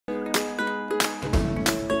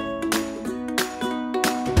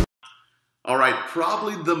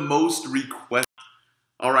Probably the most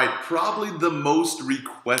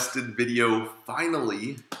requested video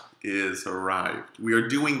finally is arrived. We are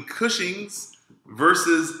doing Cushing's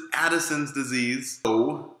versus Addison's disease.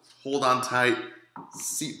 So hold on tight,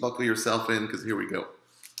 seat buckle yourself in, because here we go.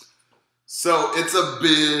 So it's a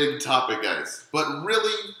big topic, guys, but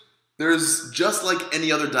really, there's just like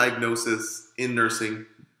any other diagnosis in nursing,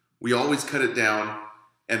 we always cut it down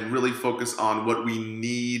and really focus on what we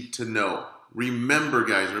need to know. Remember,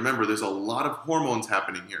 guys, there's a lot of hormones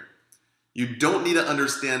happening here. You don't need to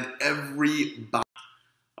understand every body.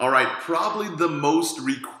 Probably the most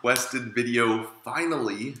requested video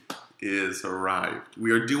finally is arrived.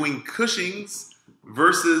 We are doing Cushing's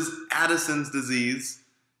versus Addison's disease,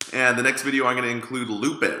 and the next video I'm going to include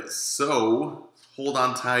lupus. So hold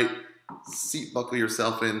on tight, seat buckle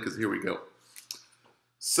yourself in, because here we go.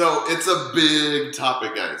 So it's a big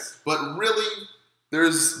topic, guys, but really,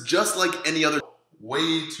 there's just like any other,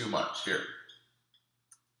 way too much here.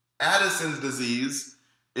 Addison's disease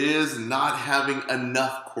is not having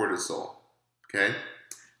enough cortisol, okay?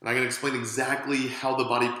 And I'm going to explain exactly how the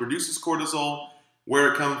body produces cortisol,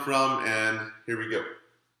 where it comes from, and here we go.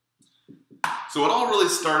 So it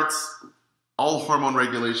all hormone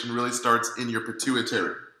regulation really starts in your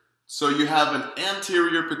pituitary. So you have an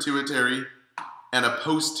anterior pituitary and a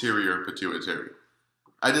posterior pituitary.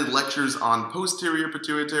 I did lectures on posterior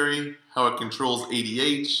pituitary, how it controls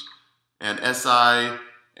ADH and SI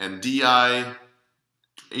and DI,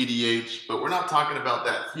 ADH, but we're not talking about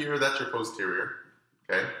that here. That's your posterior,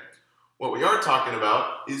 okay? What we are talking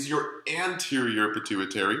about is your anterior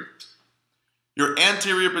pituitary. Your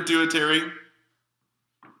anterior pituitary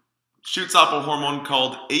shoots off a hormone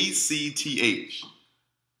called ACTH.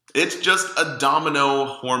 It's just a domino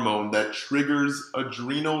hormone that triggers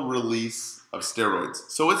adrenal release of steroids.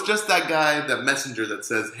 So it's just that guy, that messenger that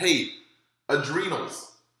says, hey,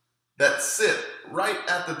 adrenals that sit right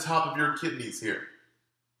at the top of your kidneys here,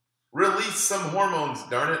 release some hormones,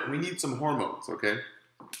 darn it. We need some hormones, okay?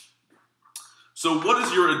 So what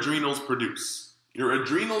does your adrenals produce? Your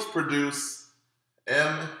adrenals produce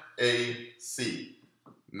MAC,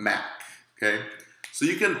 okay? So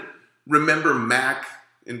you can remember MAC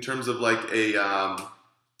in terms of like a,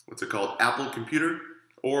 what's it called, Apple computer,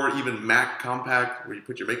 or even Mac Compact where you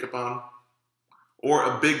put your makeup on, or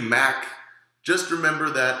a Big Mac. Just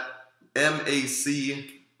remember that MAC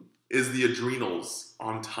is the adrenals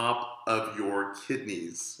on top of your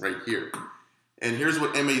kidneys right here. And here's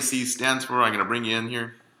what MAC stands for. I'm going to bring you in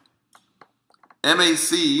here.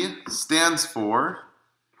 MAC stands for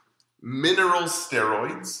mineral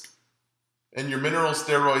steroids. And your mineral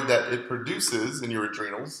steroid that it produces in your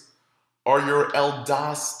adrenals are your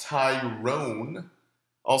aldosterone,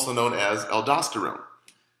 also known as aldosterone.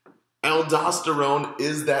 Aldosterone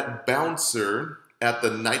is that bouncer at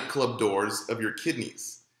the nightclub doors of your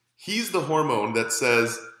kidneys. He's the hormone that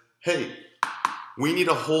says, hey, we need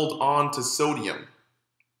to hold on to sodium.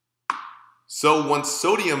 So once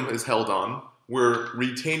sodium is held on, we're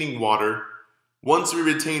retaining water. Once we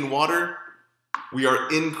retain water, we are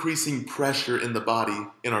increasing pressure in the body,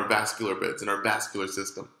 in our vascular beds, in our vascular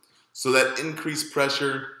system. So that increased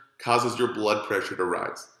pressure causes your blood pressure to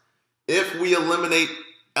rise. If we eliminate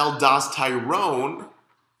aldosterone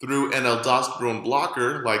through an aldosterone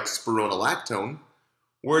blocker like spironolactone,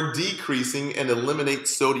 we're decreasing and eliminate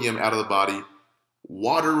sodium out of the body.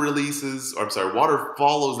 Water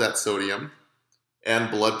follows that sodium,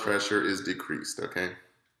 and blood pressure is decreased, okay?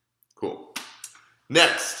 Cool.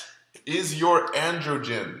 Next is your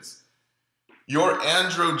androgens. Your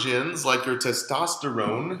androgens, like your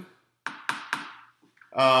testosterone,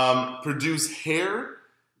 produce hair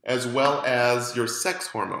as well as your sex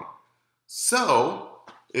hormone. So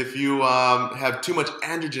if you have too much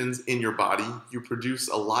androgens in your body, you produce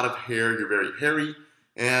a lot of hair, you're very hairy,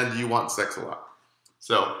 and you want sex a lot.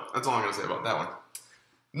 So that's all I'm going to say about that one.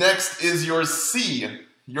 Next is your C,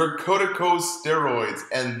 your corticosteroids.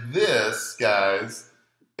 And this, guys,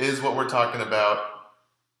 is what we're talking about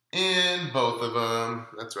in both of them.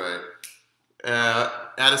 That's right.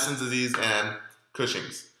 Addison's disease and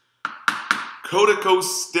Cushing's.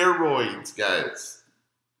 Corticosteroids, guys,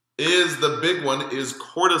 is the big one, is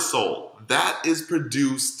cortisol. That is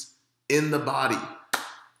produced in the body.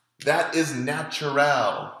 That is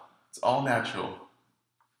natural. It's all natural.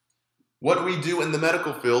 What we do in the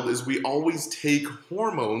medical field is we always take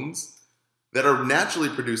hormones that are naturally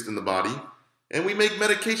produced in the body and we make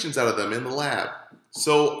medications out of them in the lab.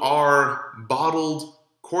 So our bottled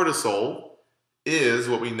cortisol is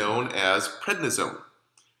what we know as prednisone.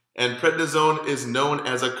 And prednisone is known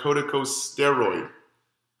as a corticosteroid.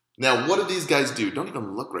 Now, what do these guys do? Don't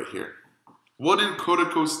even look right here. What do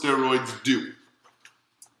corticosteroids do?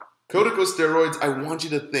 Corticosteroids, I want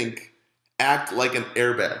you to think, act like an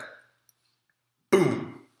airbag.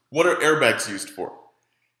 Boom! What are airbags used for?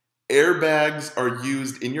 Airbags are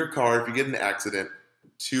used in your car if you get in an accident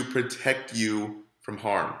to protect you from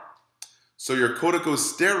harm. So your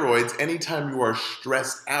corticosteroids, anytime you are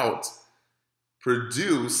stressed out,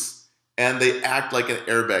 produce and they act like an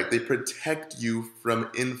airbag. They protect you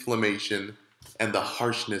from inflammation and the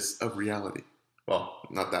harshness of reality. Well,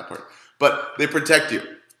 not that part, but they protect you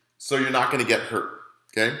so you're not going to get hurt,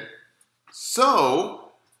 okay?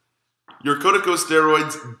 So your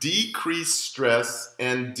corticosteroids decrease stress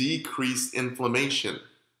and decrease inflammation.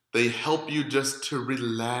 They help you just to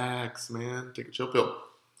relax, man. Take a chill pill.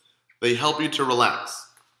 They help you to relax.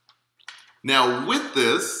 Now with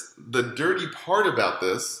this, the dirty part about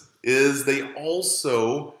this is they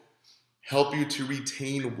also help you to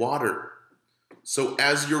retain water. So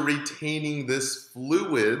as you're retaining this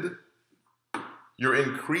fluid, you're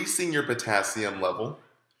increasing your potassium level.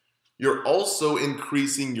 You're also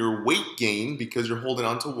increasing your weight gain because you're holding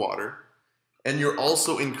on to water. And you're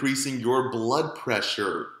also increasing your blood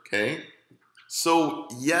pressure, okay? So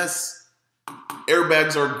yes,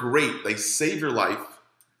 airbags are great. They save your life,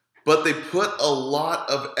 but they put a lot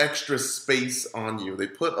of extra space on you. They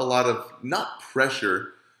put a lot of, not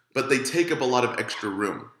pressure, but they take up a lot of extra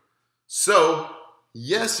room. So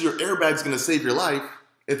yes, your airbag's gonna save your life.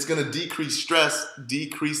 It's gonna decrease stress,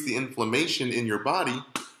 decrease the inflammation in your body,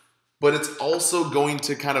 but it's also going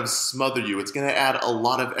to kind of smother you. It's gonna add a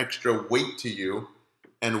lot of extra weight to you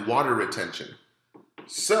and water retention.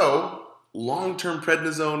 So long-term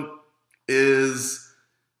prednisone is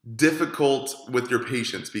difficult with your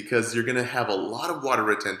patients because you're gonna have a lot of water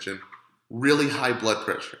retention, really high blood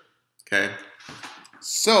pressure, okay?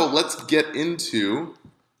 So let's get into,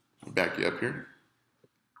 back you up here,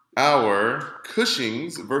 our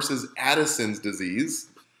Cushing's versus Addison's disease,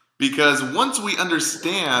 because once we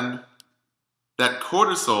understand that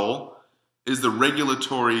cortisol is the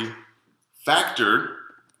regulatory factor,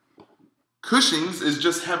 Cushing's is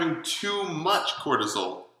just having too much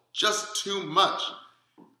cortisol, just too much.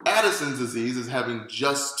 Addison's disease is having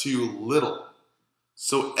just too little.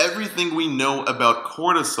 So everything we know about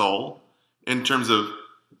cortisol in terms of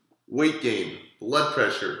weight gain, blood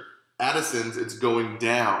pressure, Addison's, it's going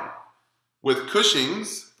down. With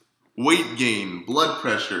Cushing's, weight gain, blood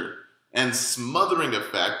pressure, and smothering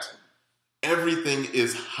effect, everything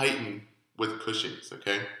is heightened with Cushing's,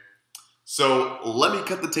 okay? So let me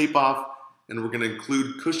cut the tape off and we're gonna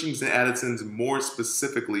include Cushing's and Addison's more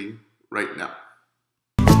specifically right now.